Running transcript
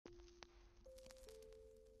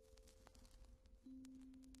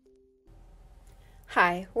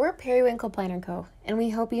Hi, we're Periwinkle Planner Co., and we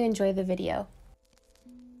hope you enjoy the video.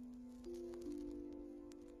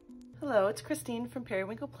 Hello, it's Christine from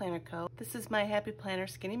Periwinkle Planner Co. This is my Happy Planner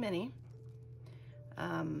Skinny Mini.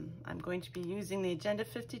 I'm going to be using the Agenda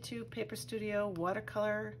 52 Paper Studio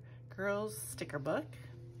Watercolor Girls Sticker Book.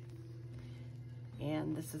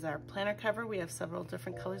 And this is our planner cover. We have several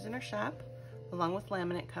different colors in our shop, along with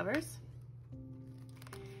laminate covers.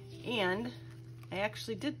 And I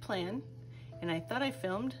actually did plan, and I thought I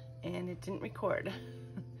filmed, and it didn't record.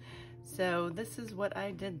 So this is what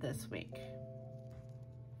I did this week.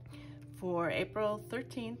 For April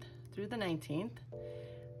 13th through the 19th,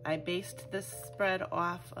 I based this spread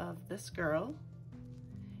off of this girl,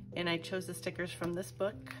 and I chose the stickers from this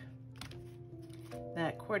book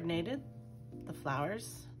that coordinated the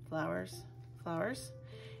flowers, flowers, flowers.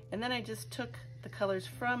 And then I just took the colors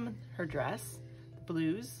from her dress, the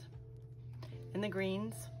blues and the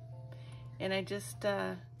greens, and I just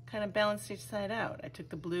kind of balanced each side out. I took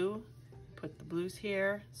the blue, put the blues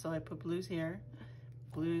here, so I put blues here,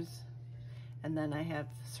 blues, and then I have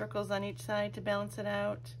circles on each side to balance it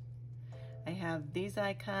out. I have these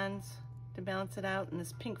icons to balance it out, and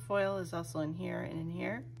this pink foil is also in here and in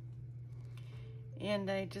here. And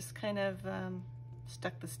I just kind of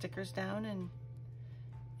stuck the stickers down,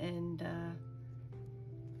 and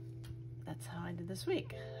that's how I did this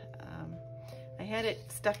week. I had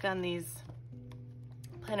it stuck on these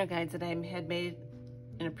planner guides that I had made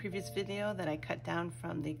in a previous video that I cut down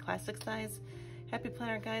from the classic size Happy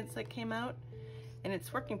Planner guides that came out. And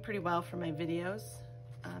it's working pretty well for my videos,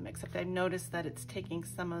 except I've noticed that it's taking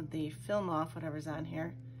some of the film off, whatever's on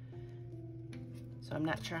here. So I'm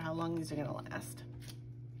not sure how long these are gonna last.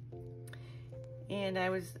 And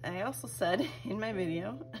I also said in my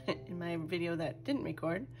video, that didn't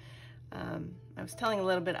record, I was telling a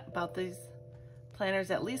little bit about these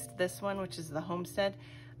planners, at least this one, which is the Homestead.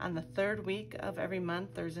 On the third week of every month,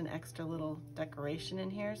 there's an extra little decoration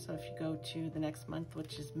in here. So if you go to the next month,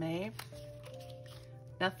 which is May,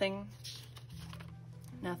 nothing,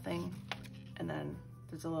 nothing, and then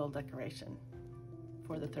there's a little decoration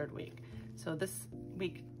for the third week. So this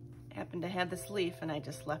week happened to have this leaf, and I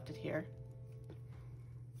just left it here.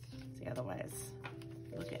 See, otherwise,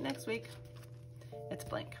 look at next week, it's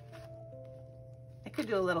blank. I could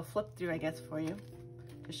do a little flip through, I guess, for you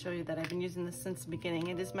to show you that I've been using this since the beginning.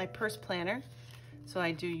 It is my purse planner, so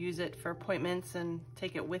I do use it for appointments and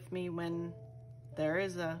take it with me when there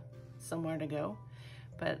is somewhere to go.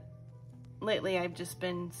 But lately I've just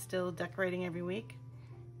been still decorating every week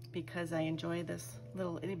because I enjoy this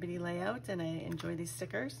little itty bitty layout and I enjoy these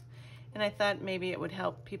stickers. And I thought maybe it would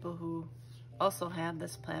help people who also have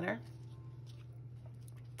this planner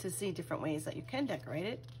to see different ways that you can decorate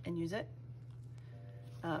it and use it.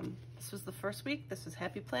 This was the first week. This was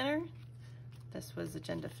Happy Planner. This was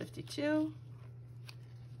Agenda 52.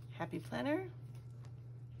 Happy Planner.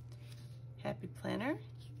 Happy Planner.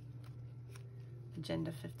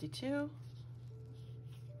 Agenda 52.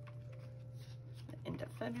 The end of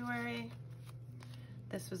February.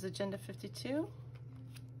 This was Agenda 52.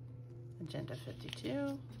 Agenda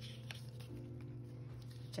 52.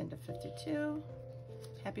 Agenda 52.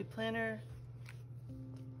 Happy Planner.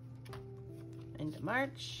 Into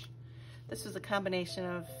March. This was a combination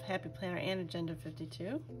of Happy Planner and Agenda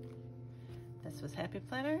 52. This was Happy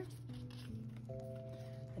Planner.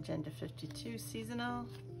 Agenda 52 Seasonal.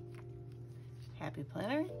 Happy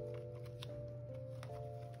Planner.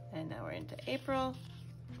 And now we're into April.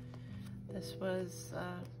 This was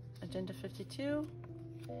Agenda 52.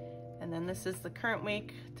 And then this is the current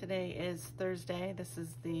week. Today is Thursday. This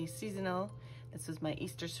is the seasonal. This is my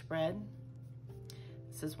Easter spread.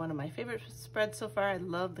 This is one of my favorite spreads so far. I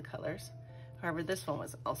love the colors. However, this one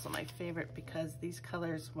was also my favorite because these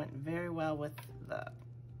colors went very well with the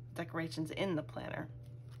decorations in the planner.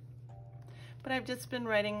 But I've just been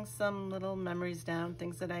writing some little memories down,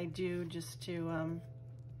 things that I do just to, you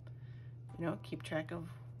know, keep track of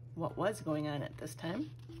what was going on at this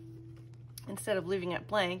time, instead of leaving it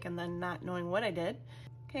blank and then not knowing what I did.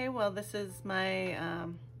 Okay, well, this is my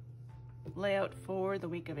layout for the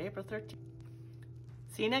week of April 13th.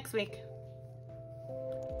 See you next week.